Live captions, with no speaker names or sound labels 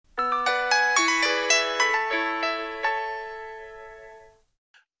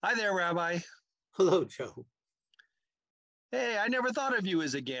Hi there, Rabbi. Hello, Joe. Hey, I never thought of you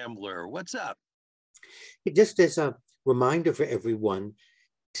as a gambler. What's up? Just as a reminder for everyone,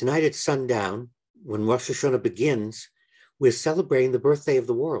 tonight at sundown, when Rosh Hashanah begins, we're celebrating the birthday of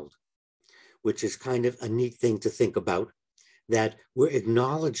the world, which is kind of a neat thing to think about, that we're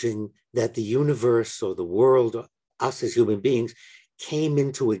acknowledging that the universe or the world, or us as human beings, came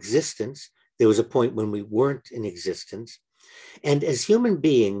into existence. There was a point when we weren't in existence. And as human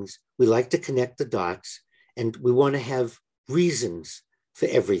beings, we like to connect the dots and we want to have reasons for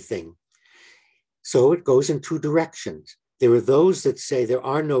everything. So it goes in two directions. There are those that say there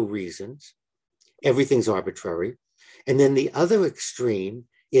are no reasons, everything's arbitrary. And then the other extreme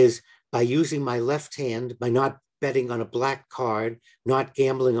is by using my left hand, by not betting on a black card, not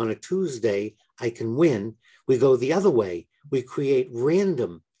gambling on a Tuesday, I can win. We go the other way. We create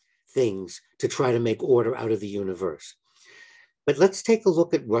random things to try to make order out of the universe. But let's take a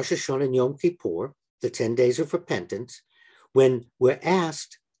look at Rosh Hashanah and Yom Kippur, the 10 days of repentance, when we're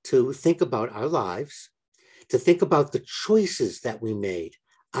asked to think about our lives, to think about the choices that we made.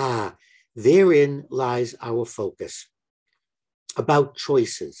 Therein lies our focus. About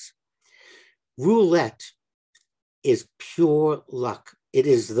choices. Roulette is pure luck. It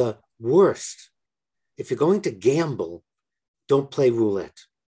is the worst. If you're going to gamble, don't play roulette.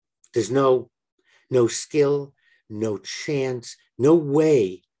 There's no skill, no chance, no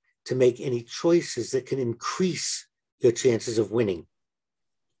way to make any choices that can increase your chances of winning.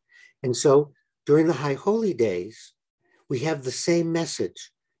 And so during the High Holy Days, we have the same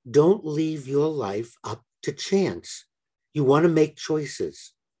message. Don't leave your life up to chance. You want to make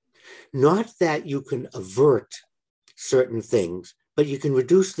choices. Not that you can avert certain things, but you can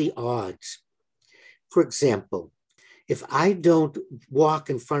reduce the odds. For example, if I don't walk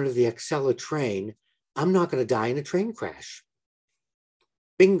in front of the Acela train, I'm not going to die in a train crash.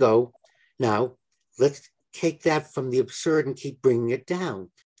 Bingo. Now, let's take that from the absurd and keep bringing it down.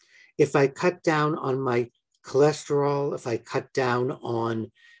 If I cut down on my cholesterol, if I cut down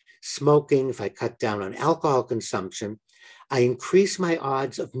on smoking, if I cut down on alcohol consumption, I increase my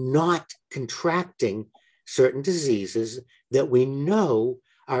odds of not contracting certain diseases that we know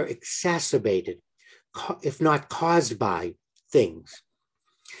are exacerbated, if not caused by things.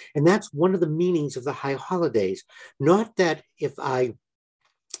 And that's one of the meanings of the high holidays. Not that if I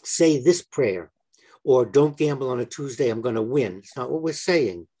say this prayer or don't gamble on a Tuesday, I'm going to win. It's not what we're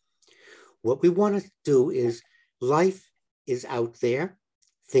saying. What we want to do is life is out there,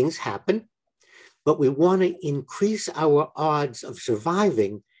 things happen, but we want to increase our odds of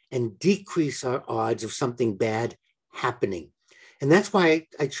surviving and decrease our odds of something bad happening. And that's why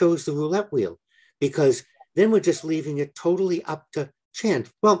I chose the roulette wheel, because then we're just leaving it totally up to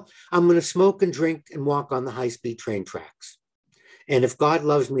chance. Well, I'm going to smoke and drink and walk on the high-speed train tracks. And if God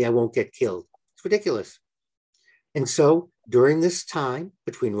loves me, I won't get killed. It's ridiculous. And so during this time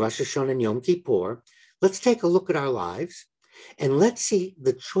between Rosh Hashanah and Yom Kippur, let's take a look at our lives and let's see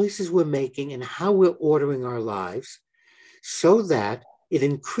the choices we're making and how we're ordering our lives so that it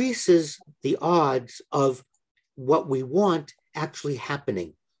increases the odds of what we want actually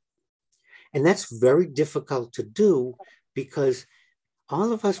happening. And that's very difficult to do because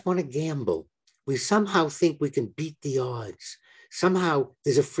all of us want to gamble. We somehow think we can beat the odds. Somehow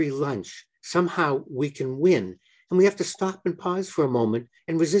there's a free lunch. Somehow we can win. And we have to stop and pause for a moment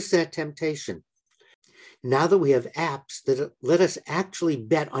and resist that temptation. Now that we have apps that let us actually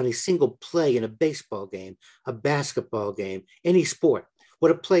bet on a single play in a baseball game, a basketball game, any sport,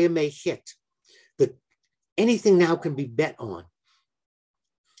 what a player may hit, that anything now can be bet on.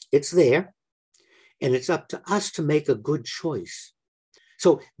 It's there, and it's up to us to make a good choice.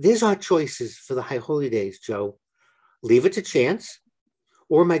 So there's our choices for the High Holy Days, Joe. Leave it to chance,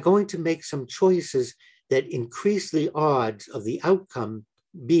 or am I going to make some choices that increase the odds of the outcome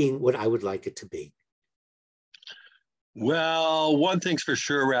being what I would like it to be? Well, one thing's for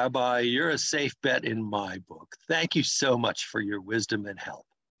sure, Rabbi, you're a safe bet in my book. Thank you so much for your wisdom and help.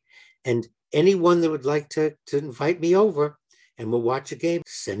 And anyone that would like to invite me over and we'll watch a game,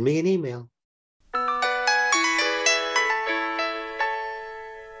 send me an email.